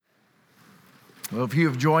Well, if you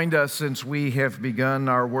have joined us since we have begun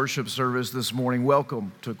our worship service this morning,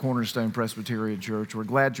 welcome to Cornerstone Presbyterian Church. We're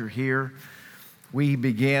glad you're here. We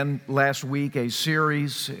began last week a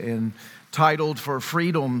series entitled For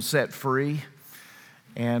Freedom Set Free,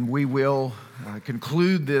 and we will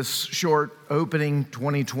conclude this short opening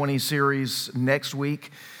 2020 series next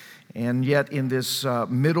week. And yet in this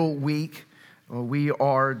middle week, we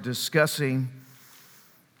are discussing,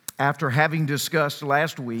 after having discussed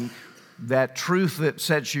last week, that truth that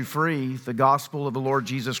sets you free, the gospel of the Lord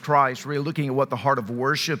Jesus Christ, really looking at what the heart of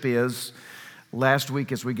worship is. Last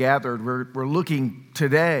week as we gathered, we're looking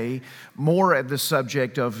today more at the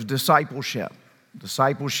subject of discipleship.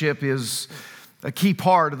 Discipleship is a key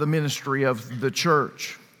part of the ministry of the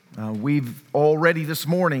church. We've already this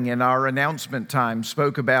morning in our announcement time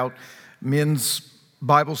spoke about men's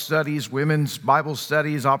Bible studies, women's Bible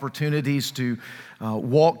studies, opportunities to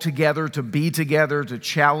walk together, to be together, to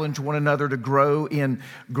challenge one another, to grow in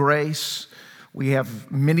grace. We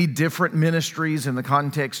have many different ministries in the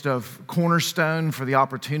context of Cornerstone for the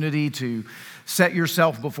opportunity to set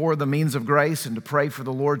yourself before the means of grace and to pray for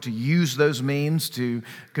the Lord to use those means to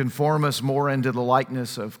conform us more into the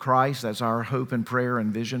likeness of Christ. That's our hope and prayer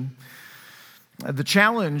and vision. The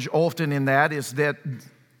challenge often in that is that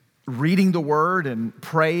reading the Word and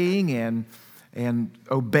praying and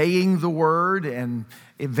obeying the Word and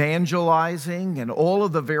evangelizing and all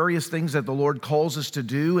of the various things that the Lord calls us to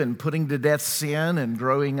do and putting to death sin and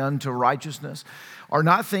growing unto righteousness are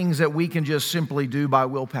not things that we can just simply do by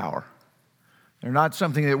willpower. They're not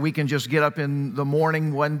something that we can just get up in the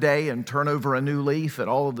morning one day and turn over a new leaf and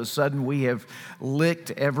all of a sudden we have licked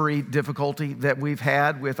every difficulty that we've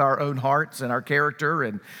had with our own hearts and our character,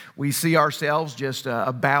 and we see ourselves just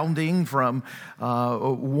abounding from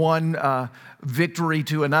one victory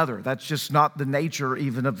to another. That's just not the nature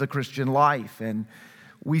even of the Christian life. And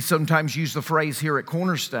we sometimes use the phrase here at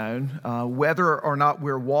Cornerstone, whether or not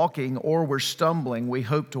we're walking or we're stumbling, we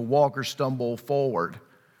hope to walk or stumble forward.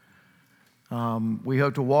 We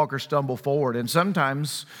hope to walk or stumble forward. And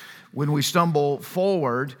sometimes when we stumble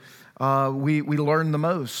forward, we learn the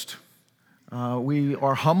most. We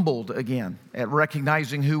are humbled again at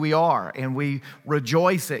recognizing who we are, and we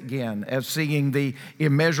rejoice again at seeing the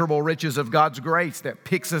immeasurable riches of God's grace that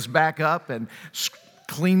picks us back up and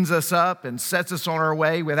cleans us up and sets us on our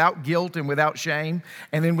way without guilt and without shame.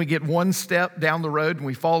 And then we get one step down the road and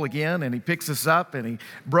we fall again, and He picks us up and He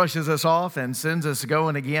brushes us off and sends us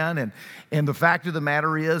going again. And the fact of the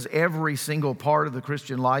matter is, every single part of the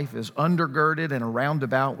Christian life is undergirded and around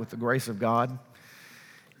about with the grace of God.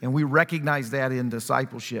 And we recognize that in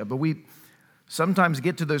discipleship. But we sometimes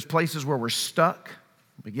get to those places where we're stuck.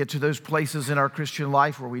 We get to those places in our Christian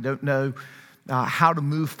life where we don't know how to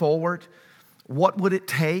move forward. What would it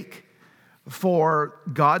take for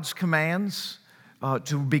God's commands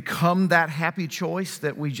to become that happy choice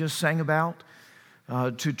that we just sang about?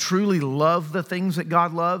 To truly love the things that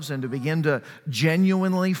God loves and to begin to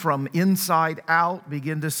genuinely from inside out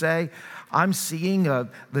begin to say, I'm seeing the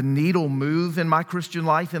needle move in my Christian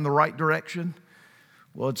life in the right direction?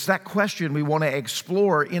 Well, it's that question we want to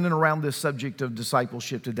explore in and around this subject of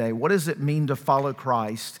discipleship today. What does it mean to follow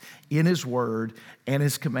Christ in His Word and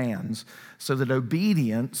His commands so that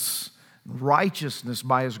obedience, righteousness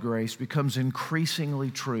by His grace becomes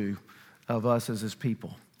increasingly true of us as His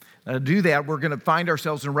people? Now, to do that, we're going to find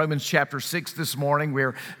ourselves in Romans chapter 6 this morning.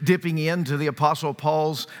 We're dipping into the Apostle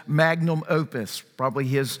Paul's magnum opus, probably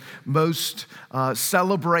his most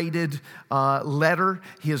celebrated letter,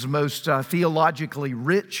 his most theologically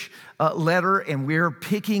rich letter, and we're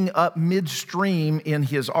picking up midstream in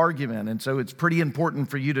his argument. And so it's pretty important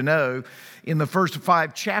for you to know, in the first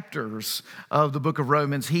 5 chapters of the book of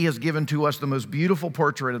Romans, he has given to us the most beautiful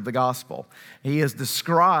portrait of the gospel. He has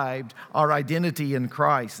described our identity in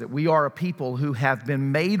Christ, that we are a people who have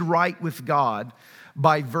been made right with God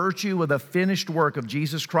by virtue of the finished work of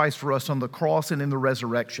Jesus Christ for us on the cross and in the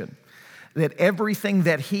resurrection. That everything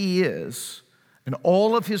that He is and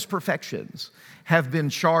all of His perfections have been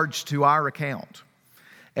charged to our account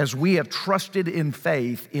as we have trusted in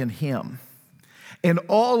faith in Him. And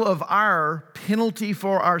all of our penalty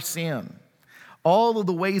for our sin, all of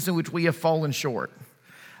the ways in which we have fallen short,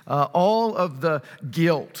 all of the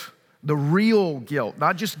guilt, the real guilt,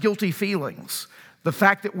 not just guilty feelings, the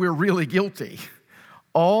fact that we're really guilty,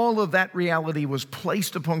 all of that reality was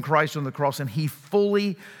placed upon Christ on the cross, and He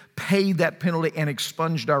fully paid that penalty and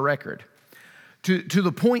expunged our record. To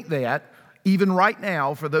the point that even right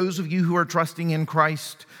now, for those of you who are trusting in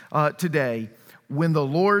Christ today, when the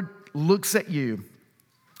Lord looks at you,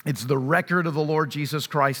 it's the record of the Lord Jesus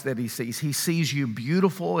Christ that He sees. He sees you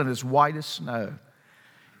beautiful and as white as snow.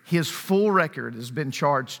 His full record has been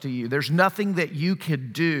charged to you. There's nothing that you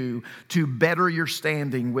could do to better your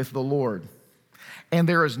standing with the Lord. And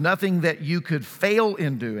there is nothing that you could fail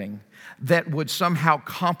in doing that would somehow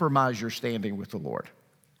compromise your standing with the Lord.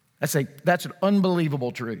 That's an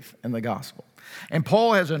unbelievable truth in the gospel. And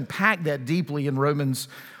Paul has unpacked that deeply in Romans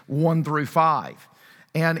 1 through 5.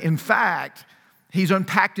 And in fact, he's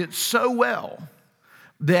unpacked it so well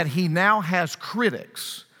that he now has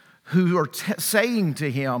critics who are saying to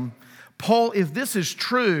him, Paul, if this is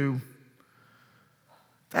true,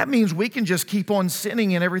 that means we can just keep on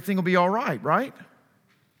sinning and everything will be all right, right?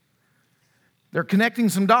 They're connecting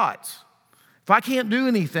some dots. If I can't do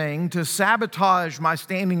anything to sabotage my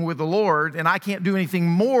standing with the Lord, and I can't do anything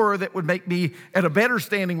more that would make me at a better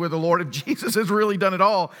standing with the Lord, if Jesus has really done it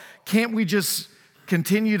all, can't we just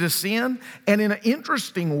continue to sin? And in an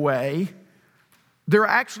interesting way, they're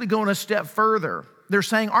actually going a step further. They're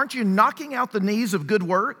saying, aren't you knocking out the knees of good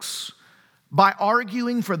works by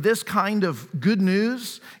arguing for this kind of good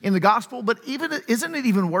news in the gospel? But isn't it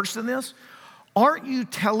even worse than this? Aren't you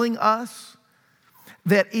telling us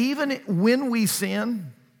that even when we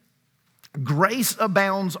sin, grace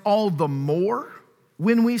abounds all the more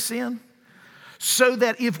when we sin? So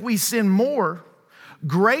that if we sin more,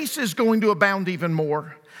 grace is going to abound even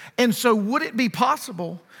more. And so would it be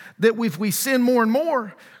possible that if we sin more and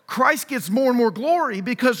more, Christ gets more and more glory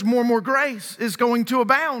because more and more grace is going to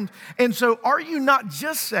abound? And so are you not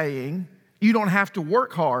just saying you don't have to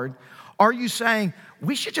work hard? Are you saying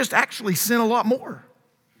we should just actually sin a lot more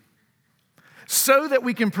so that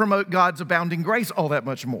we can promote God's abounding grace all that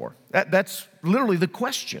much more? That's literally the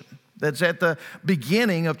question that's at the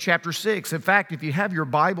beginning of chapter 6. In fact, if you have your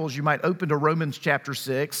Bibles, you might open to Romans chapter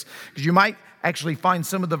 6, because you might actually find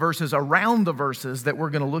some of the verses around the verses that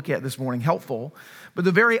we're going to look at this morning helpful. But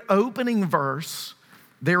the very opening verse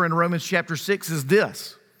there in Romans chapter 6 is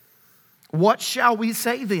this: what shall we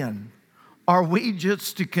say then? Are we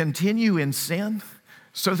just to continue in sin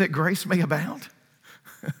so that grace may abound?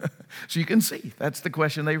 So you can see, that's the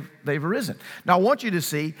question they've arisen. Now I want you to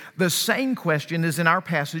see the same question is in our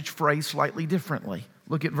passage phrased slightly differently.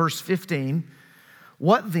 Look at verse 15.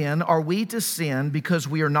 What then, are we to sin because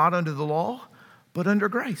we are not under the law, but under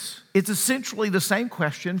grace? It's essentially the same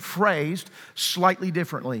question phrased slightly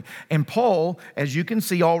differently. And Paul, as you can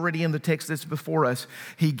see already in the text that's before us,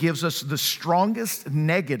 he gives us the strongest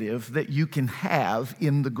negative that you can have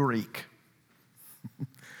in the Greek.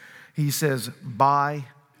 He says, by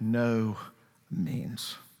no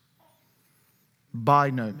means. By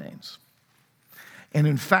no means. And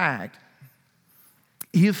in fact,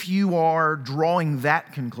 if you are drawing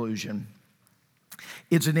that conclusion,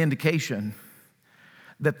 it's an indication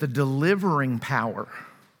that the delivering power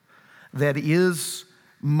that is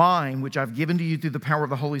mine, which I've given to you through the power of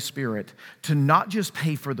the Holy Spirit, to not just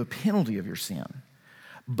pay for the penalty of your sin,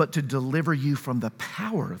 but to deliver you from the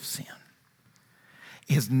power of sin,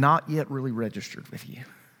 is not yet really registered with you.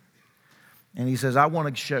 And he says, I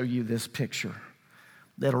want to show you this picture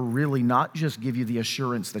that'll really not just give you the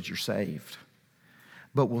assurance that you're saved,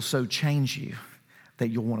 but will so change you that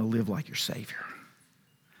you'll want to live like your Savior.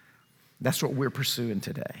 That's what we're pursuing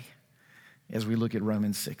today as we look at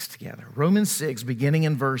Romans 6 together. Romans 6, beginning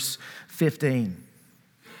in verse 15.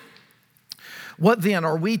 What then,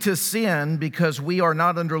 are we to sin because we are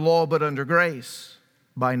not under law but under grace?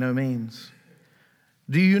 By no means.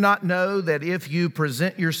 Do you not know that if you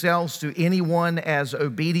present yourselves to anyone as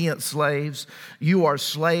obedient slaves, you are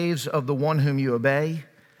slaves of the one whom you obey,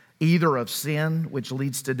 either of sin, which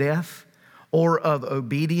leads to death, or of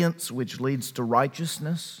obedience, which leads to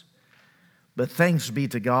righteousness? But thanks be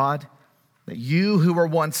to God that you who were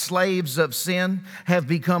once slaves of sin have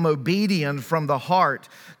become obedient from the heart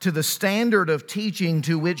to the standard of teaching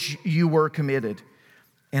to which you were committed,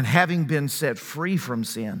 and having been set free from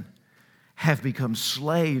sin, have become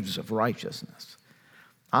slaves of righteousness.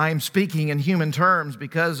 I am speaking in human terms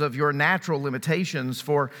because of your natural limitations,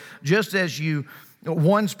 for just as you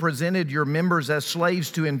once presented your members as slaves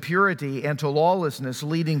to impurity and to lawlessness,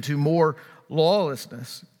 leading to more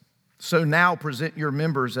lawlessness, so now present your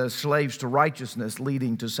members as slaves to righteousness,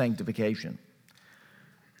 leading to sanctification.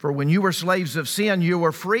 For when you were slaves of sin, you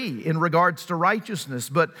were free in regards to righteousness.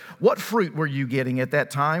 But what fruit were you getting at that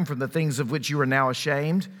time from the things of which you are now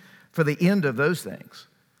ashamed? For the end of those things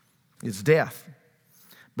is death.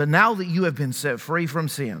 But now that you have been set free from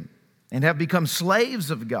sin and have become slaves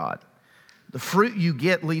of God, the fruit you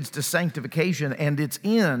get leads to sanctification, and its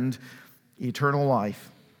end, eternal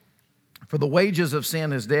life. For the wages of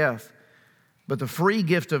sin is death, but the free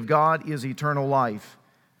gift of God is eternal life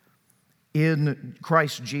in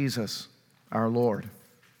Christ Jesus our Lord.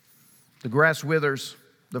 The grass withers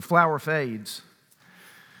the flower fades,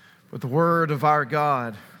 but the word of our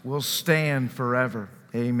God will stand forever.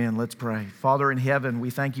 Amen. Let's pray. Father in heaven, we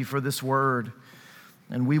thank you for this word,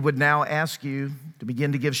 and we would now ask you to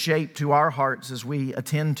begin to give shape to our hearts as we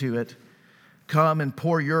attend to it. Come and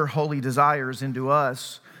pour your holy desires into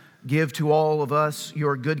us. Give to all of us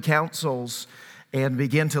your good counsels and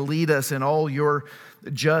begin to lead us in all your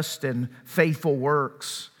just and faithful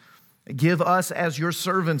works. Give us as your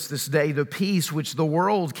servants this day the peace which the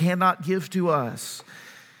world cannot give to us,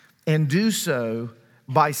 and do so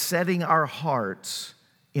by setting our hearts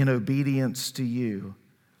in obedience to you,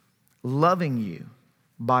 loving you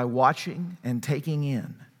by watching and taking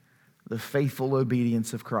in the faithful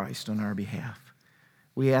obedience of Christ on our behalf.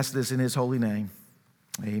 We ask this in his holy name.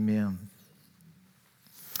 Amen.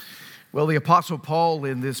 Well, the Apostle Paul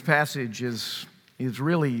in this passage is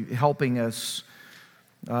really helping us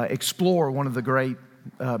explore one of the great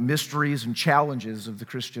mysteries and challenges of the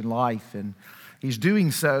Christian life. And he's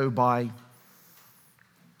doing so by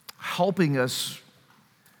helping us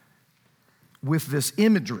with this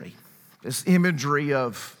imagery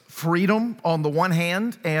of freedom on the one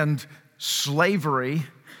hand and slavery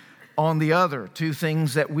on the other, two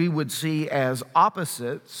things that we would see as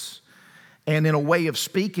opposites. And in a way of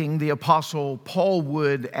speaking, the Apostle Paul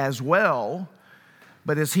would as well.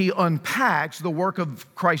 But as he unpacks the work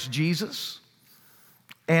of Christ Jesus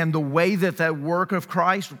and the way that that work of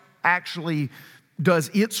Christ actually does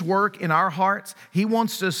its work in our hearts, he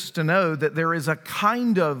wants us to know that there is a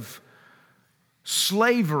kind of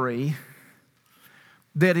slavery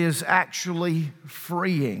that is actually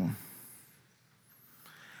freeing.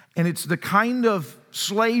 And it's the kind of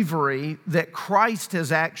slavery that Christ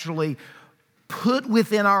has actually put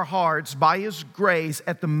within our hearts by his grace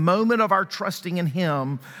at the moment of our trusting in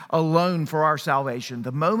him alone for our salvation,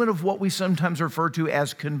 the moment of what we sometimes refer to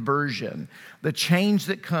as conversion, the change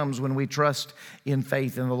that comes when we trust in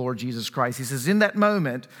faith in the Lord Jesus Christ. He says, in that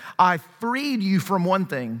moment, I freed you from one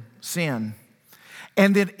thing, sin.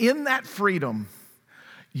 And then in that freedom,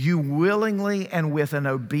 you willingly and with an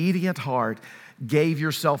obedient heart gave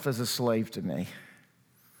yourself as a slave to me.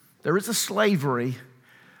 There is a slavery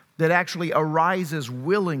that actually arises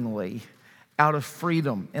willingly out of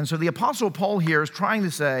freedom. And so the Apostle Paul here is trying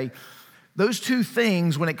to say those two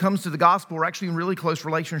things, when it comes to the gospel, are actually in really close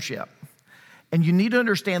relationship. And you need to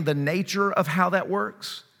understand the nature of how that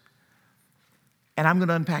works. And I'm going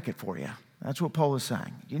to unpack it for you. That's what Paul is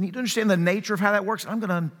saying. You need to understand the nature of how that works. I'm going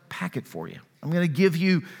to unpack it for you. I'm going to give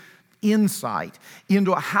you insight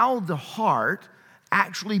into how the heart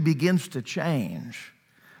actually begins to change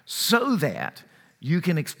so that you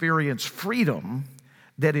can experience freedom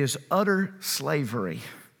that is utter slavery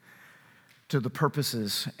to the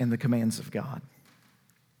purposes and the commands of God.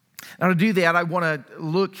 Now, to do that, I want to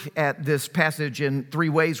look at this passage in three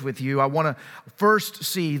ways with you. I want to first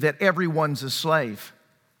see that everyone's a slave.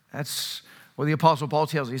 That's what the Apostle Paul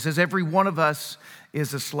tells us. He says every one of us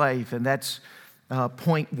is a slave, and that's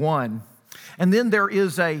point one. And then there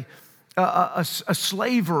is a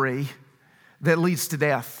slavery that leads to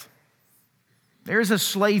death. There is a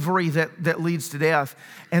slavery that leads to death.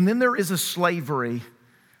 And then there is a slavery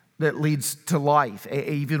that leads to life,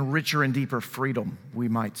 a even richer and deeper freedom, we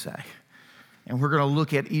might say. And we're going to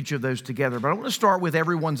look at each of those together. But I want to start with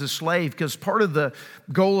everyone's a slave, because part of the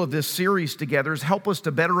goal of this series together is help us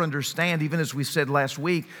to better understand, even as we said last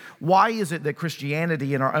week, why is it that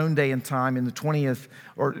Christianity in our own day and time in the 20th,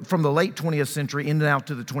 or from the late 20th century in and out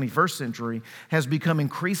to the 21st century, has become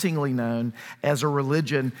increasingly known as a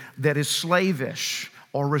religion that is slavish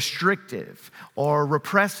or restrictive or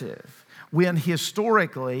repressive, when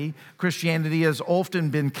historically Christianity has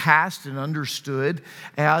often been cast and understood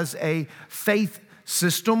as a faith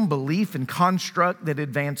system, belief, and construct that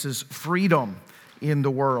advances freedom in the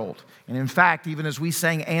world. And in fact, even as we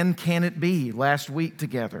sang "And Can It Be" last week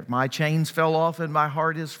together, my chains fell off and my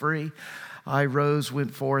heart is free, I rose,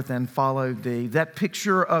 went forth, and followed thee. That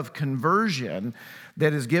picture of conversion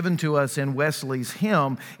that is given to us in Wesley's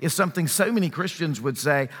hymn is something so many Christians would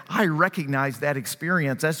say, I recognize that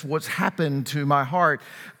experience. That's what's happened to my heart.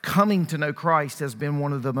 Coming to know Christ has been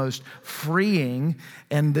one of the most freeing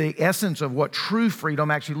and the essence of what true freedom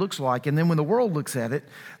actually looks like. And then when the world looks at it,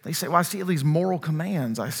 they say, well, I see all these moral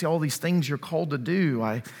commands. I see all these things you're called to do.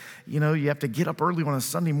 You have to get up early on a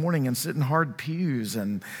Sunday morning and sit in hard pews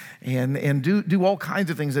and do all kinds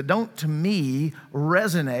of things that don't, to me,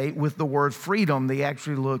 resonate with the word freedom. They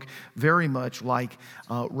actually look very much like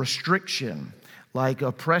restriction, like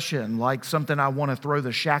oppression, like something I want to throw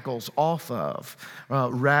the shackles off of,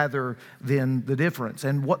 rather than the difference.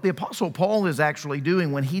 And what the Apostle Paul is actually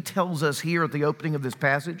doing when he tells us here at the opening of this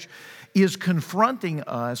passage is confronting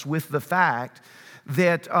us with the fact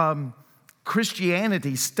that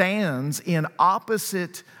Christianity stands in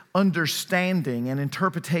opposite understanding and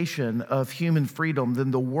interpretation of human freedom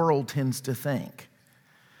than the world tends to think.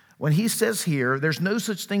 When he says here, there's no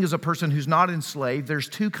such thing as a person who's not enslaved. There's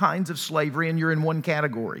two kinds of slavery, and you're in one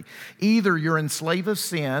category. Either you're in slave of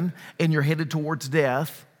sin and you're headed towards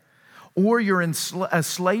death, or you're in a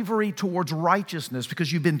slavery towards righteousness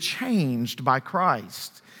because you've been changed by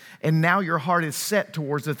Christ. And now your heart is set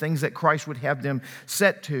towards the things that Christ would have them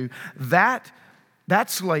set to. That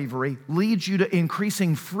slavery leads you to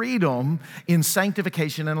increasing freedom in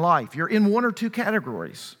sanctification and life. You're in one or two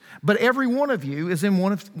categories, but every one of you is in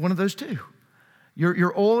one of those two.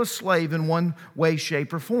 You're all a slave in one way,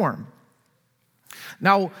 shape, or form.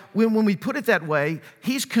 Now, when we put it that way,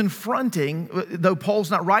 he's confronting, though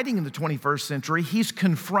Paul's not writing in the 21st century, he's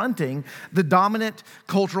confronting the dominant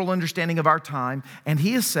cultural understanding of our time, and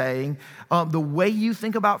he is saying the way you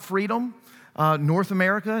think about freedom, North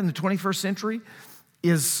America in the 21st century,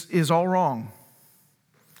 is all wrong.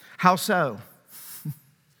 How so?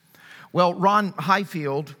 Well, Ron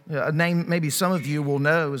Highfield, a name maybe some of you will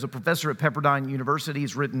know, is a professor at Pepperdine University.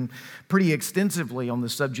 He's written pretty extensively on the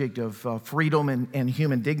subject of freedom and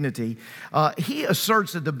human dignity. He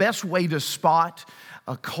asserts that the best way to spot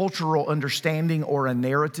a cultural understanding or a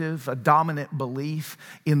narrative, a dominant belief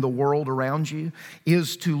in the world around you,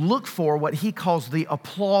 is to look for what he calls the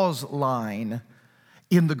applause line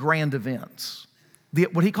in the grand events.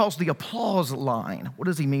 What he calls the applause line. What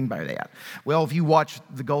does he mean by that? Well, if you watch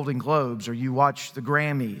the Golden Globes or you watch the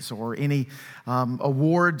Grammys or any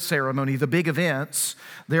award ceremony, the big events,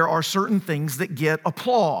 there are certain things that get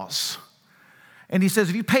applause. And he says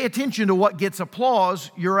if you pay attention to what gets applause,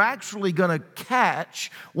 you're actually going to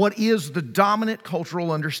catch what is the dominant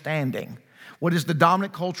cultural understanding. What is the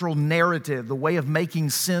dominant cultural narrative, the way of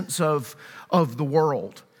making sense of the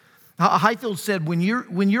world. Highfield said, when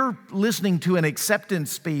you're listening to an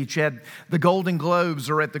acceptance speech at the Golden Globes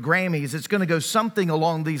or at the Grammys, it's going to go something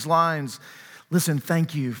along these lines. Listen,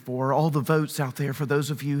 thank you for all the votes out there, for those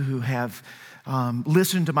of you who have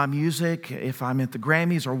listened to my music, if I'm at the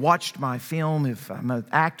Grammys, or watched my film, if I'm an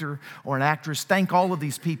actor or an actress. Thank all of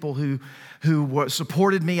these people who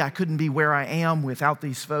supported me. I couldn't be where I am without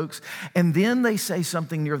these folks. And then they say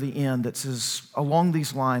something near the end that says along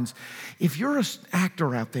these lines, if you're an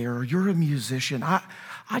actor out there or you're a musician,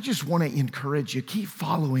 I just want to encourage you, keep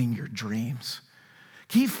following your dreams.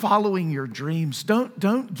 Keep following your dreams.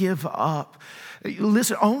 Don't give up.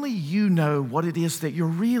 Listen, only you know what it is that you're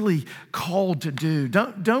really called to do.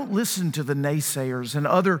 Don't listen to the naysayers and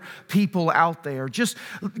other people out there. Just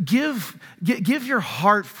give your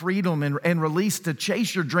heart freedom and release to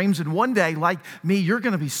chase your dreams. And one day, like me, you're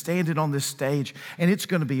going to be standing on this stage, and it's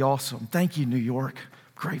going to be awesome. Thank you, New York.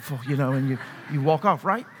 Grateful, and you walk off,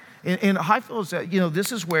 right? And Highfield said,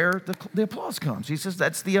 this is where the applause comes. He says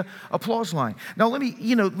that's the applause line. Now,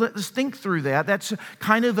 let's think through that. That's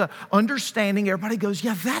kind of the understanding. Everybody goes,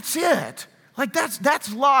 yeah, that's it. Like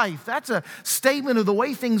that's life. That's a statement of the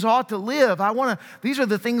way things ought to live. These are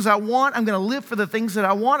the things I want. I'm going to live for the things that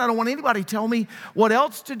I want. I don't want anybody to tell me what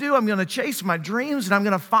else to do. I'm going to chase my dreams, and I'm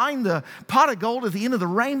going to find the pot of gold at the end of the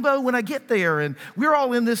rainbow when I get there. And we're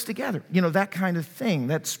all in this together. That kind of thing,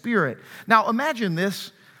 that spirit. Now, imagine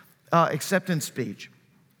this. Acceptance speech.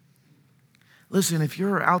 Listen, if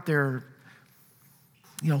you're out there,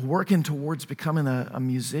 working towards becoming a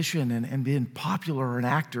musician and being popular or an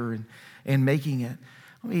actor and making it,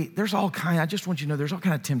 I just want you to know there's all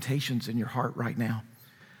kind of temptations in your heart right now.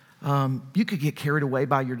 You could get carried away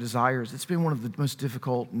by your desires. It's been one of the most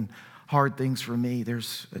difficult and hard things for me.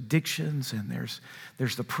 There's addictions and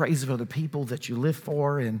there's the praise of other people that you live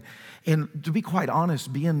for. And to be quite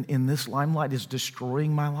honest, being in this limelight is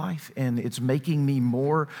destroying my life, and it's making me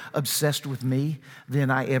more obsessed with me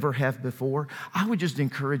than I ever have before. I would just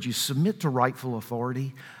encourage you, submit to rightful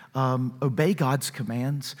authority, obey God's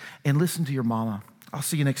commands, and listen to your mama. I'll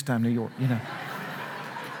see you next time, New York,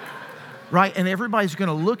 Right? And everybody's going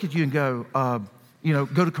to look at you and go,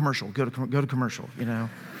 go to commercial, go to commercial,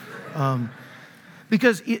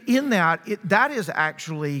 because in that is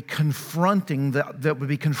actually confronting, that would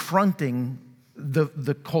be confronting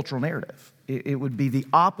the cultural narrative. It would be the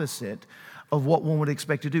opposite of what one would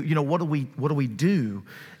expect to do. What do we do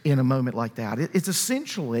in a moment like that? It's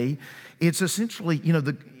essentially,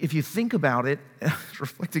 if you think about it,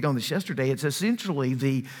 reflecting on this yesterday, it's essentially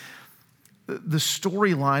the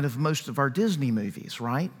storyline of most of our Disney movies,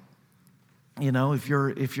 right? I was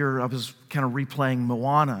kind of replaying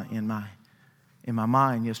Moana in my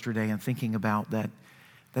mind yesterday and thinking about that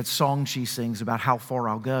song she sings about how far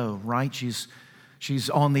I'll go, right? She's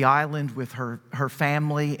She's on the island with her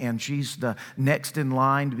family, and she's the next in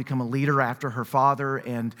line to become a leader after her father.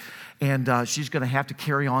 And she's going to have to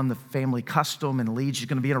carry on the family custom and lead. She's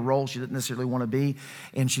going to be in a role she didn't necessarily want to be.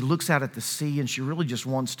 And she looks out at the sea, and she really just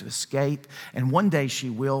wants to escape. And one day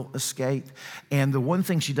she will escape. And the one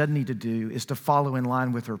thing she doesn't need to do is to follow in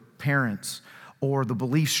line with her parents or the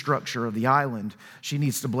belief structure of the island. She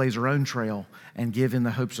needs to blaze her own trail and give in the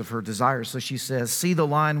hopes of her desires. So she says, see the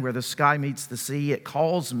line where the sky meets the sea? It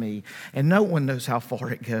calls me, and no one knows how far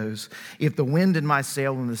it goes. If the wind in my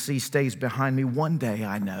sail and the sea stays behind me, one day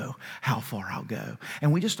I know how far I'll go.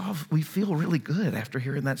 And we feel really good after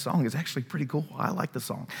hearing that song. It's actually pretty cool. I like the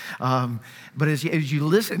song. But as you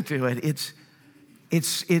listen to it,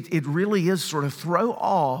 it really is sort of throw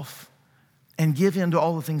off and give in to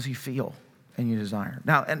all the things you feel and you desire.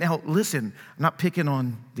 Now listen, I'm not picking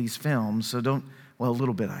on these films, so a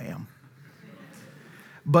little bit I am.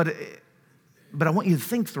 But I want you to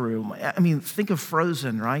think through, think of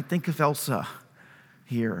Frozen, right? Think of Elsa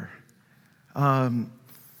here. In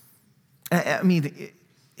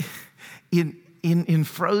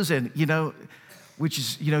Frozen, which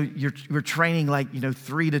is, you're training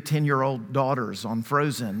 3 to 10-year-old daughters on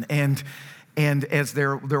Frozen, and as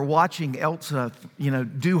they're watching Elsa,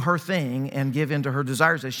 do her thing and give in to her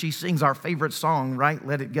desires, as she sings our favorite song, right?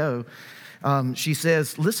 Let It Go. She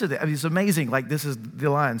says, listen, it's amazing. This is the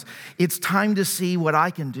lines. It's time to see what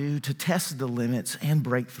I can do to test the limits and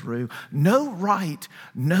break through. No right,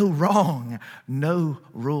 no wrong, no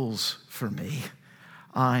rules for me.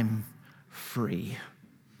 I'm free.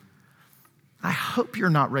 I hope you're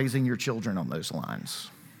not raising your children on those lines,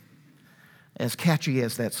 as catchy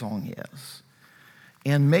as that song is.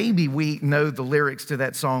 And maybe we know the lyrics to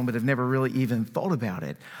that song, but have never really even thought about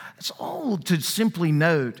it. It's all to simply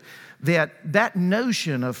note that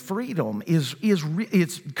notion of freedom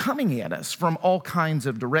it's coming at us from all kinds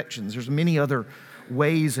of directions. There's many other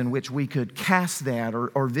ways in which we could cast that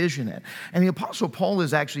or vision it. And the Apostle Paul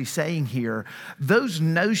is actually saying here, those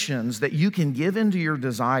notions that you can give into your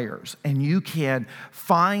desires and you can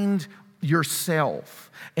find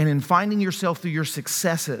yourself, and in finding yourself through your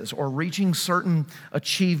successes or reaching certain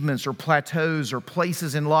achievements or plateaus or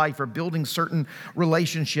places in life or building certain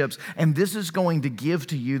relationships, and this is going to give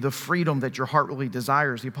to you the freedom that your heart really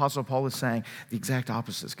desires, the Apostle Paul is saying the exact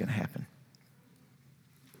opposite is going to happen.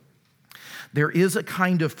 There is a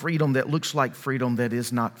kind of freedom that looks like freedom that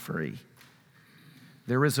is not free.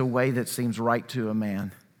 There is a way that seems right to a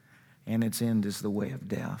man, and its end is the way of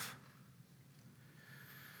death.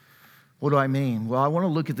 What do I mean? Well, I want to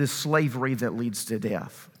look at this slavery that leads to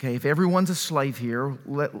death. Okay, if everyone's a slave here,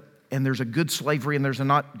 and there's a good slavery and there's a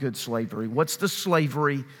not good slavery, what's the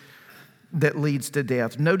slavery that leads to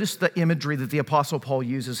death? Notice the imagery that the Apostle Paul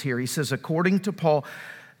uses here. He says, according to Paul,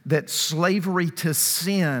 that slavery to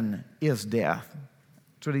sin is death.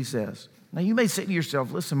 That's what he says. Now, you may say to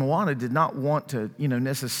yourself, listen, Moana did not want to,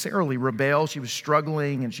 necessarily rebel. She was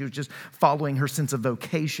struggling, and she was just following her sense of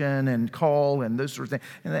vocation and call and those sorts of things.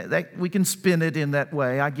 And that we can spin it in that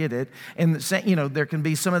way. I get it. And, there can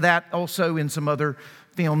be some of that also in some other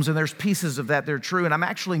films, and there's pieces of that that are true. And I'm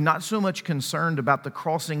actually not so much concerned about the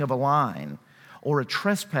crossing of a line or a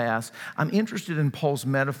trespass. I'm interested in Paul's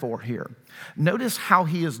metaphor here. Notice how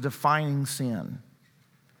he is defining sin.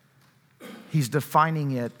 He's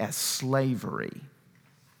defining it as slavery.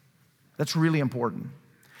 That's really important.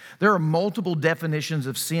 There are multiple definitions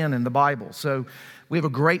of sin in the Bible. So we have a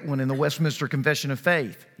great one in the Westminster Confession of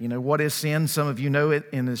Faith. What is sin? Some of you know it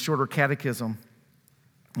in the shorter catechism.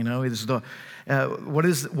 It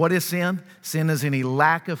is what is sin? Sin is any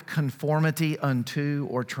lack of conformity unto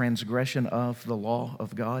or transgression of the law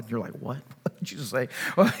of God. You're like, what? What did you say?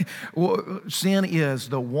 Well, sin is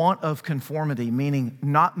the want of conformity, meaning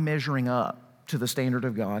not measuring up to the standard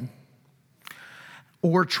of God,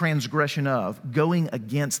 or transgression of, going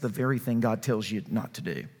against the very thing God tells you not to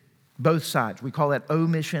do. Both sides. We call that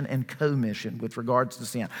omission and commission with regards to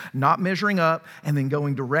sin. Not measuring up and then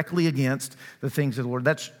going directly against the things of the Lord.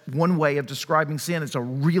 That's one way of describing sin. It's a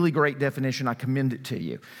really great definition. I commend it to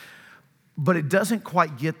you. But it doesn't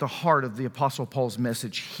quite get the heart of the Apostle Paul's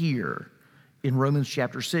message here in Romans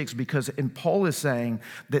chapter 6, because Paul is saying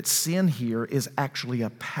that sin here is actually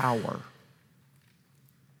a power.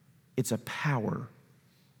 It's a power.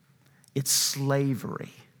 It's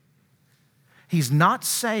slavery. He's not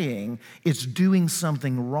saying it's doing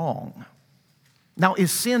something wrong. Now, is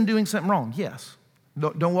sin doing something wrong? Yes.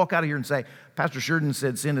 Don't walk out of here and say, Pastor Sheridan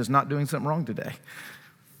said sin is not doing something wrong today.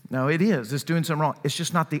 No, it is. It's doing something wrong. It's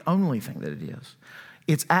just not the only thing that it is.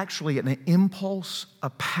 It's actually an impulse, a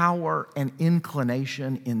power, an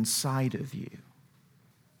inclination inside of you.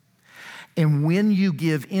 And when you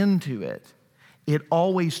give into it, it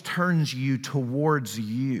always turns you towards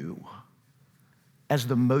you as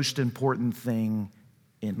the most important thing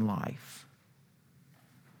in life.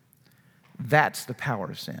 That's the power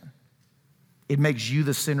of sin. It makes you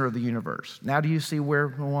the center of the universe. Now do you see where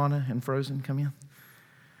Moana and Frozen come in?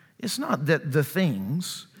 It's not that the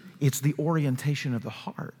things, it's the orientation of the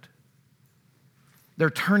heart. They're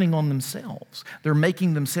turning on themselves. They're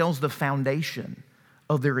making themselves the foundation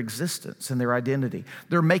of their existence and their identity.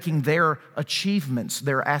 They're making their achievements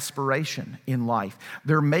their aspiration in life.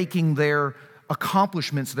 They're making their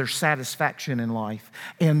accomplishments their satisfaction in life.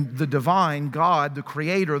 And the divine God, the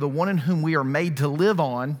Creator, the one in whom we are made to live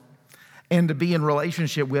on and to be in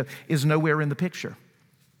relationship with, is nowhere in the picture.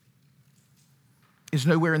 Is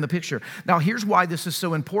nowhere in the picture. Now, here's why this is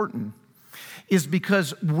so important, is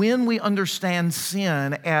because when we understand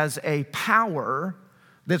sin as a power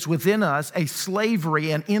that's within us, a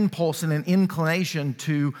slavery, an impulse, and an inclination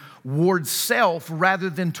towards self rather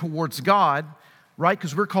than towards God, right?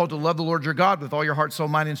 Because we're called to love the Lord your God with all your heart, soul,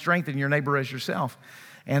 mind, and strength, and your neighbor as yourself.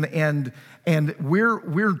 And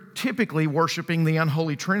we're typically worshiping the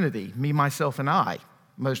unholy Trinity, me, myself, and I,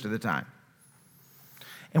 most of the time.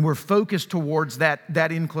 And we're focused towards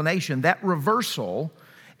that inclination. That reversal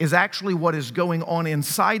is actually what is going on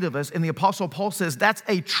inside of us. And the Apostle Paul says that's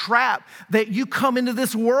a trap that you come into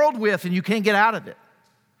this world with and you can't get out of it.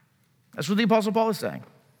 That's what the Apostle Paul is saying.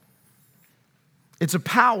 It's a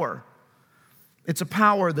power. It's a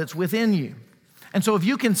power that's within you. And so if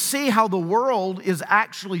you can see how the world is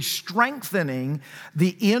actually strengthening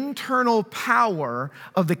the internal power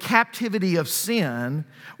of the captivity of sin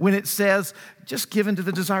when it says, just give in to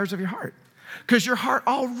the desires of your heart. Because your heart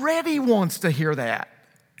already wants to hear that.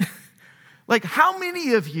 Like, how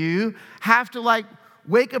many of you have to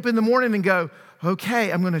wake up in the morning and go,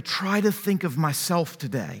 okay, I'm going to try to think of myself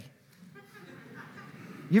today?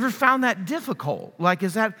 You ever found that difficult?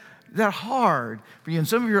 Is that hard for you? And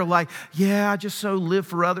some of you are like, yeah, I just so live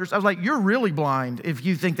for others. I was like, you're really blind if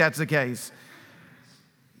you think that's the case.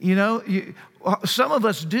 You know, some of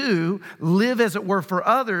us do live, as it were, for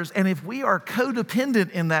others. And if we are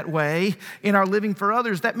codependent in that way, in our living for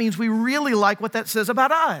others, that means we really like what that says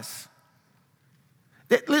about us.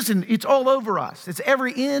 Listen, it's all over us. It's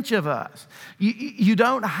every inch of us. You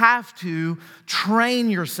don't have to train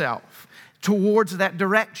yourself towards that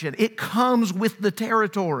direction. It comes with the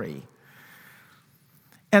territory.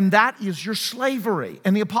 And that is your slavery.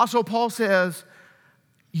 And the Apostle Paul says,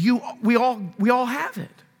 we all have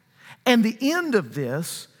it. And the end of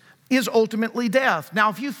this is ultimately death. Now,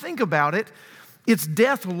 if you think about it, it's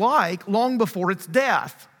death-like long before it's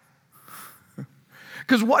death.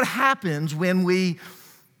 Because what happens when we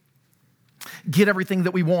get everything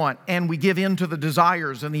that we want and we give in to the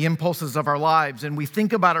desires and the impulses of our lives and we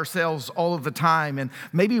think about ourselves all of the time, and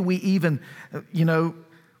maybe we even,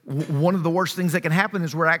 one of the worst things that can happen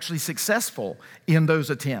is we're actually successful in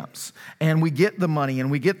those attempts, and we get the money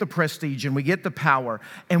and we get the prestige and we get the power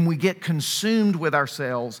and we get consumed with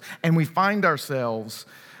ourselves, and we find ourselves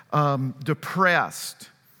depressed,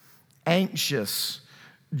 anxious,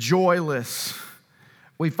 joyless.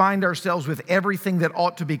 We find ourselves with everything that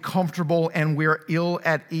ought to be comfortable, and we're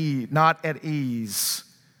not at ease.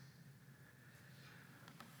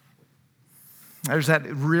 There's that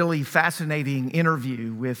really fascinating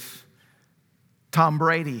interview with Tom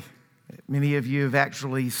Brady. Many of you have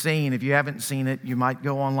actually seen. If you haven't seen it, you might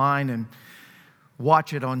go online and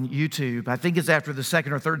watch it on YouTube. I think it's after the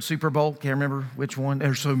second or third Super Bowl. Can't remember which one.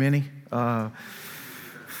 There's so many. Not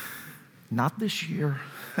this year.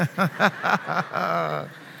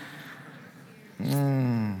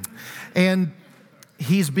 And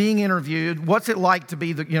he's being interviewed. What's it like to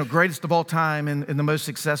be the greatest of all time and the most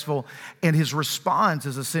successful? And his response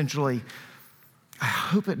is essentially, I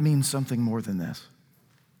hope it means something more than this.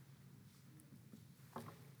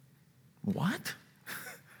 What?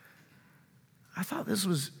 I thought this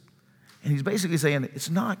was, and he's basically saying it's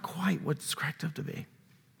not quite what it's cracked up to be.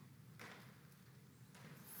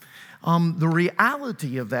 The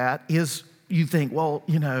reality of that is you think, well,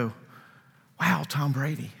 wow, Tom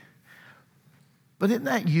Brady. But isn't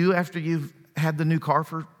that you after you've had the new car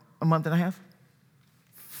for a month and a half?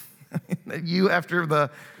 Isn't that you after the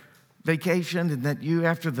vacation? Isn't that you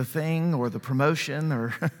after the thing or the promotion?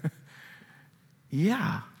 Or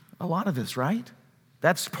yeah, a lot of us, right?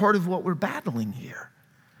 That's part of what we're battling here.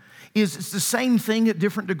 It's the same thing at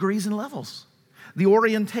different degrees and levels. The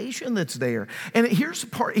orientation that's there. And this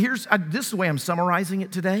is the way I'm summarizing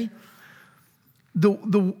it today.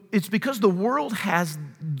 It's because the world has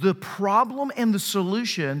the problem and the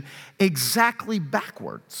solution exactly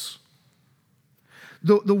backwards.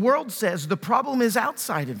 The world says the problem is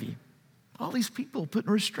outside of you. All these people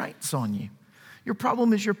putting restraints on you. Your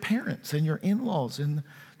problem is your parents and your in-laws and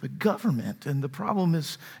the government, and the problem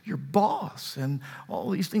is your boss and all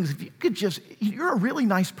these things. If you could just, you're a really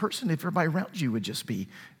nice person if everybody around you would just be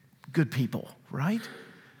good people, right?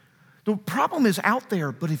 The problem is out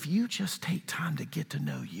there, but if you just take time to get to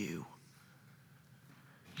know you,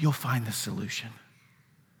 you'll find the solution.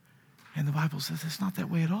 And the Bible says it's not that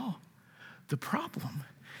way at all. The problem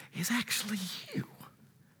is actually you.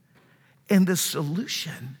 And the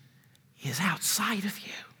solution is outside of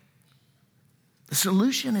you. The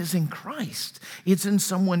solution is in Christ. It's in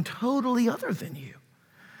someone totally other than you.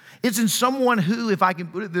 It's in someone who, if I can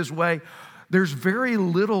put it this way, there's very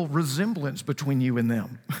little resemblance between you and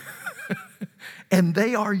them. And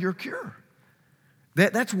they are your cure.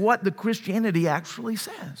 That's what the Christianity actually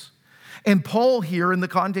says. And Paul here, in the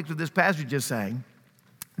context of this passage, is saying,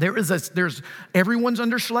 there's everyone's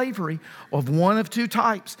under slavery of one of two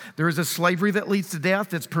types. There is a slavery that leads to death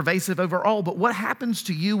that's pervasive over all. But what happens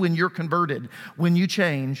to you when you're converted, when you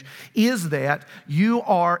change, is that you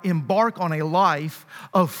embark on a life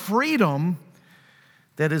of freedom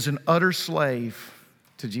that is an utter slave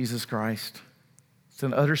to Jesus Christ. It's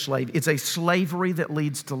an utter slave. It's a slavery that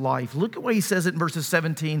leads to life. Look at what he says in verses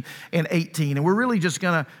 17 and 18. And we're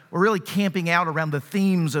really camping out around the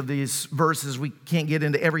themes of these verses. We can't get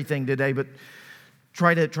into everything today, but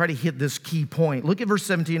try to hit this key point. Look at verse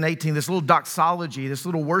 17 and 18, this little doxology, this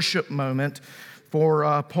little worship moment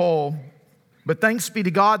for Paul. But thanks be to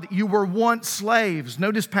God that you were once slaves.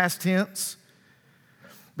 Notice past tense.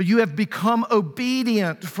 But you have become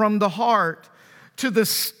obedient from the heart to the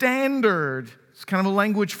standard. It's kind of a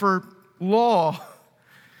language for law.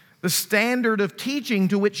 The standard of teaching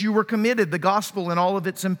to which you were committed, the gospel and all of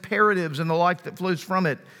its imperatives and the life that flows from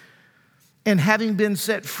it. And having been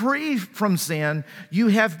set free from sin, you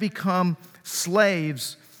have become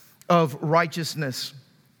slaves of righteousness.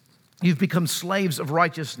 You've become slaves of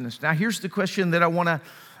righteousness. Now here's the question that I want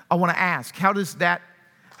to ask. How does that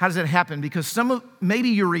happen? Because maybe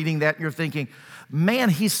you're reading that and you're thinking, man,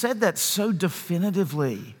 he said that so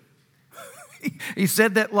definitively. He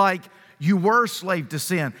said that like you were a slave to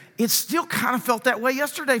sin. It still kind of felt that way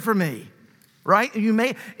yesterday for me, right?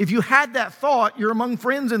 If you had that thought, you're among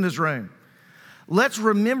friends in this room. Let's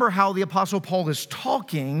remember how the Apostle Paul is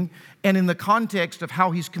talking and in the context of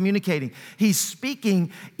how he's communicating. He's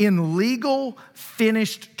speaking in legal,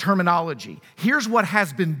 finished terminology. Here's what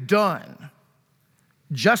has been done.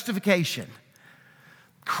 Justification.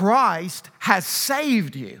 Christ has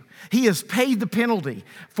saved you. He has paid the penalty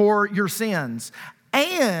for your sins.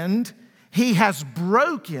 And he has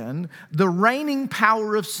broken the reigning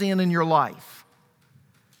power of sin in your life.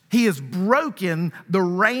 He has broken the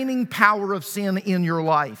reigning power of sin in your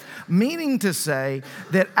life. Meaning to say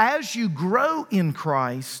that as you grow in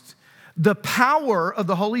Christ, the power of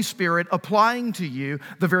the Holy Spirit applying to you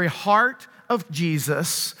the very heart of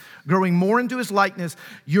Jesus, growing more into his likeness,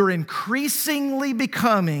 you're increasingly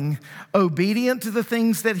becoming obedient to the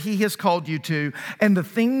things that he has called you to. And the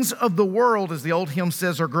things of the world, as the old hymn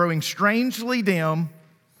says, are growing strangely dim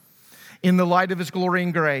in the light of his glory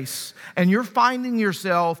and grace. And you're finding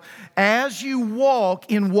yourself, as you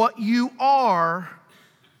walk in what you are,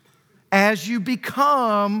 as you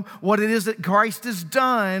become what it is that Christ has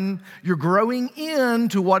done, you're growing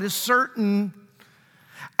into what is certain.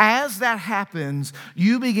 As that happens,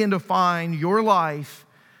 you begin to find your life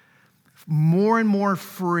more and more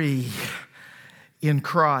free in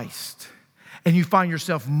Christ. And you find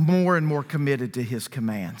yourself more and more committed to his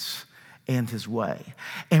commands and his way.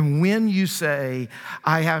 And when you say,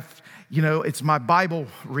 it's my Bible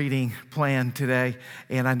reading plan today,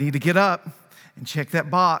 and I need to get up and check that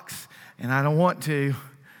box, and I don't want to.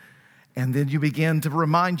 And then you begin to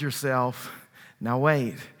remind yourself, now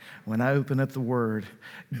wait, when I open up the Word,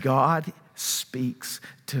 God speaks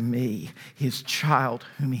to me, his child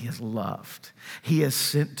whom he has loved. He has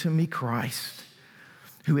sent to me Christ,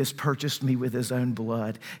 who has purchased me with his own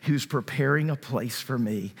blood, who's preparing a place for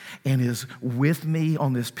me and is with me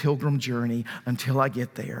on this pilgrim journey until I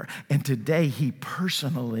get there. And today he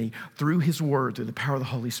personally, through his word, through the power of the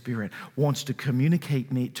Holy Spirit, wants to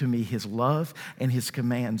communicate to me his love and his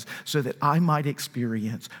commands so that I might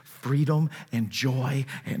experience freedom and joy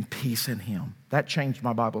and peace in him. That changed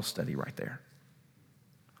my Bible study right there.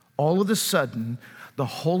 All of a sudden, the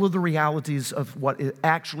whole of the realities of what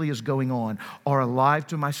actually is going on are alive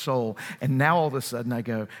to my soul. And now all of a sudden I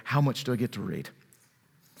go, how much do I get to read?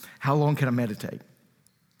 How long can I meditate?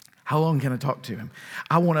 How long can I talk to him?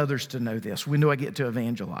 I want others to know this. When do I get to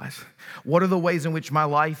evangelize? What are the ways in which my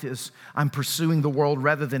life is, I'm pursuing the world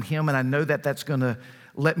rather than him, and I know that that's going to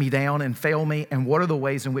let me down and fail me? And what are the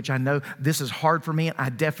ways in which I know this is hard for me and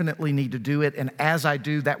I definitely need to do it? And as I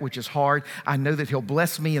do that which is hard, I know that he'll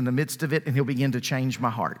bless me in the midst of it and he'll begin to change my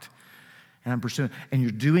heart. And I'm pursuing, and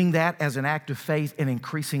you're doing that as an act of faith, and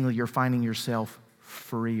increasingly you're finding yourself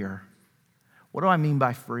freer. What do I mean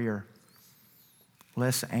by freer?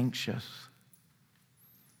 Less anxious,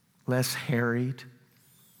 less harried,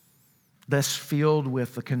 less filled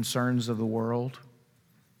with the concerns of the world,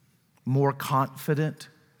 more confident,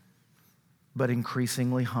 but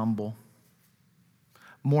increasingly humble,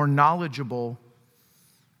 more knowledgeable,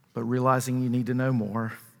 but realizing you need to know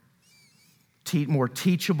more, more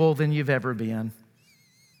teachable than you've ever been,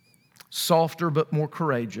 softer but more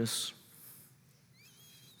courageous,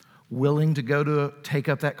 willing to take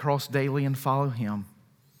up that cross daily and follow him,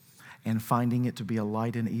 and finding it to be a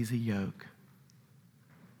light and easy yoke.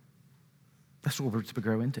 That's what we're to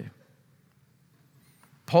grow into.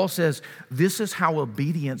 Paul says, this is how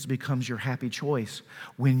obedience becomes your happy choice.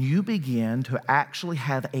 When you begin to actually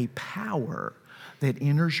have a power that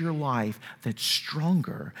enters your life that's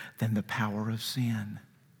stronger than the power of sin.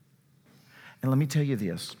 And let me tell you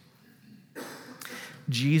this.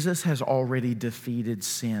 Jesus has already defeated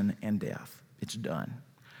sin and death. It's done.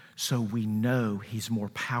 So we know he's more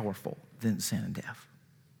powerful than sin and death.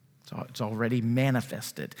 So it's already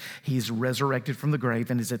manifested. He's resurrected from the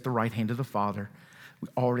grave and is at the right hand of the Father. We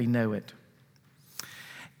already know it.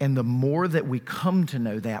 And the more that we come to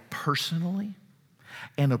know that personally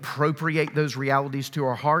and appropriate those realities to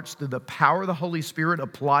our hearts through the power of the Holy Spirit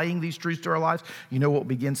applying these truths to our lives, you know what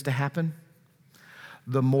begins to happen?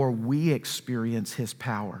 The more we experience his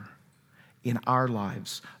power in our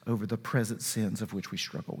lives over the present sins of which we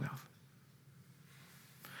struggle with.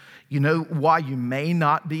 You know why you may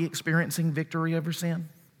not be experiencing victory over sin?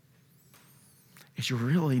 Is you're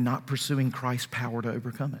really not pursuing Christ's power to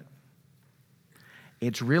overcome it.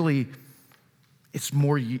 It's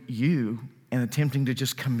more you and attempting to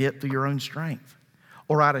just commit through your own strength.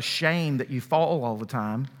 Or out of shame that you fall all the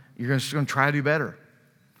time, you're just going to try to do better.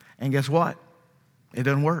 And guess what? It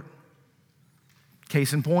doesn't work.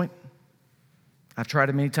 Case in point, I've tried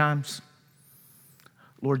it many times.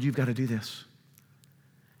 Lord, you've got to do this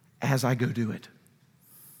as I go do it.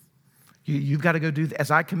 You've got to go do this. As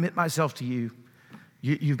I commit myself to you,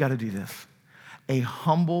 you've got to do this. A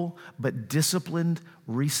humble but disciplined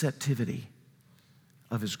receptivity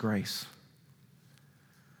of his grace.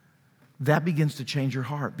 That begins to change your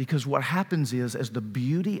heart, because what happens is, as the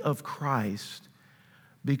beauty of Christ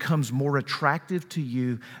becomes more attractive to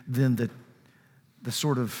you than the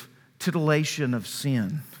sort of titillation of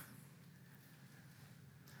sin.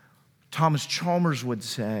 Thomas Chalmers would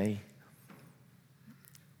say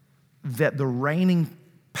that the reigning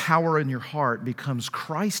power in your heart becomes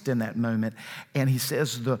Christ in that moment. And he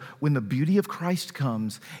says when the beauty of Christ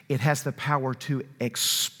comes, it has the power to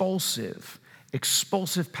expulsive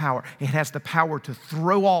power. It has the power to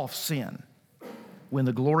throw off sin when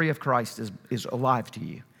the glory of Christ is alive to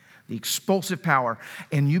you. The expulsive power.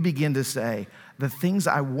 And you begin to say, the things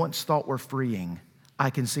I once thought were freeing, I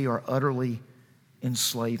can see are utterly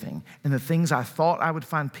enslaving. And the things I thought I would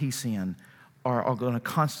find peace in are going to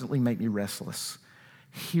constantly make me restless.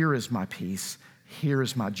 Here is my peace. Here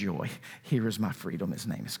is my joy. Here is my freedom. His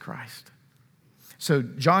name is Christ. So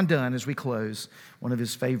John Donne, as we close, one of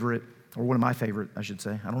my favorite, I should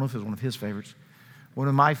say. I don't know if it was one of his favorites. One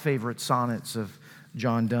of my favorite sonnets of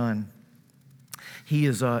John Donne.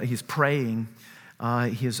 He's praying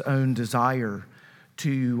his own desire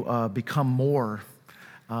to become more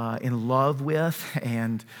in love with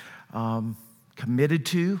and committed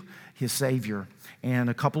to his Savior. And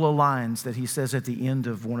a couple of lines that he says at the end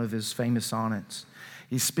of one of his famous sonnets.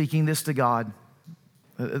 He's speaking this to God.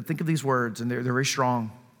 Think of these words, and they're very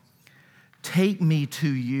strong. Take me to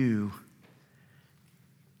you,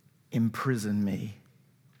 imprison me.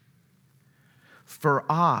 For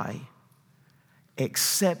I,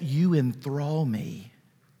 except you enthrall me,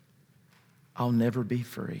 I'll never be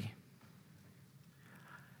free.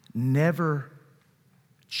 Never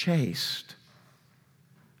chaste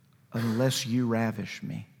unless you ravish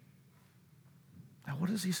me. Now, what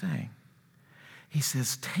is he saying? He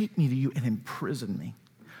says, take me to you and imprison me.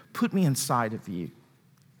 Put me inside of you.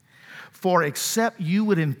 For except you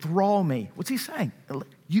would enthrall me. What's he saying?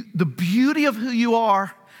 The beauty of who you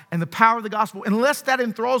are and the power of the gospel, unless that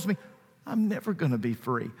enthralls me, I'm never going to be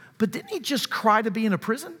free. But didn't he just cry to be in a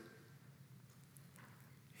prison?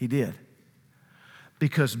 He did.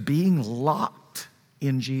 Because being locked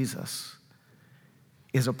in Jesus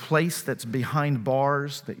is a place that's behind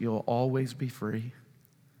bars that you'll always be free.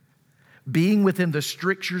 Being within the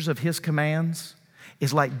strictures of His commands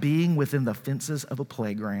is like being within the fences of a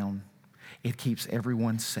playground. It keeps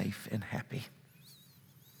everyone safe and happy.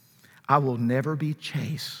 I will never be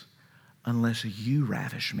chased unless you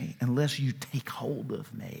ravish me, unless you take hold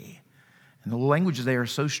of me. And the language there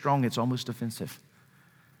is so strong, it's almost offensive.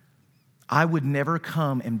 I would never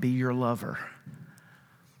come and be your lover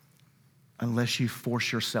unless you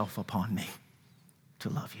force yourself upon me to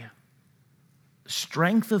love you. The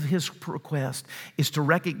strength of His request is to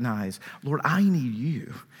recognize, Lord, I need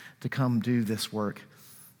you to come do this work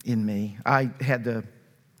in me. I had the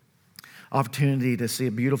opportunity to see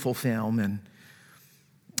a beautiful film,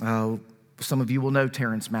 and some of you will know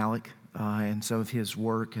Terrence Malick and some of his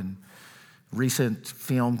work. And recent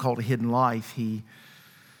film called A Hidden Life, he,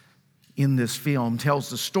 in this film, tells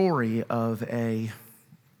the story of a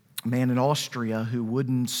man in Austria who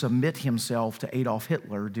wouldn't submit himself to Adolf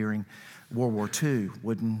Hitler during World War II,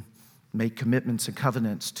 wouldn't make commitments and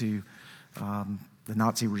covenants to the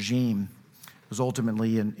Nazi regime, was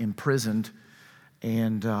ultimately imprisoned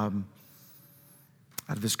and out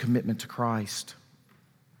of his commitment to Christ.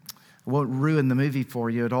 I won't ruin the movie for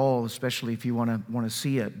you at all, especially if you want to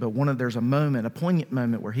see it. But there's a moment, a poignant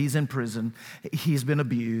moment, where he's in prison. He's been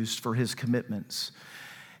abused for his commitments.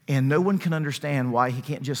 And no one can understand why he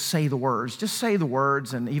can't just say the words. Just say the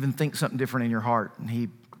words and even think something different in your heart. And he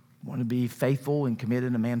wanted to be faithful and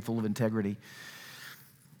committed, a man full of integrity.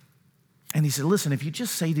 And he said, listen, if you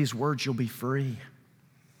just say these words, you'll be free.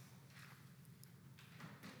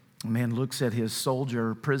 The man looks at his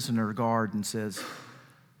soldier, prisoner guard and says,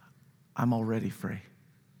 I'm already free.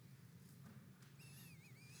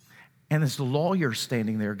 And as the lawyer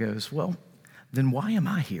standing there goes, well, then why am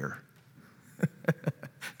I here?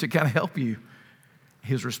 To kind of help you.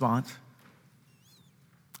 His response,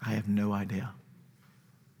 I have no idea.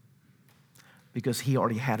 Because he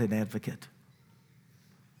already had an advocate.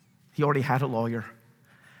 He already had a lawyer.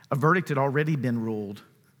 A verdict had already been ruled.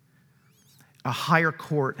 A higher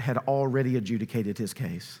court had already adjudicated his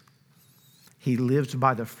case. He lived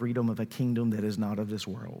by the freedom of a kingdom that is not of this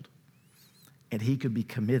world. And he could be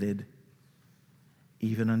committed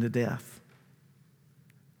even unto death.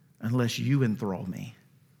 Unless you enthrall me,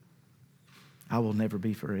 I will never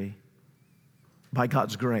be free. By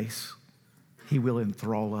God's grace, He will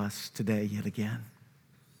enthrall us today yet again.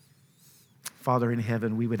 Father in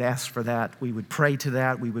heaven, we would ask for that. We would pray to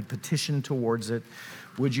that. We would petition towards it.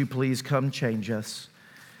 Would you please come change us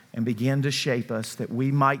and begin to shape us that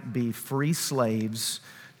we might be free slaves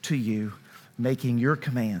to you, making your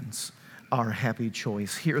commands our happy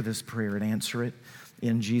choice. Hear this prayer and answer it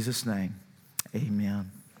in Jesus' name.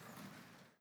 Amen.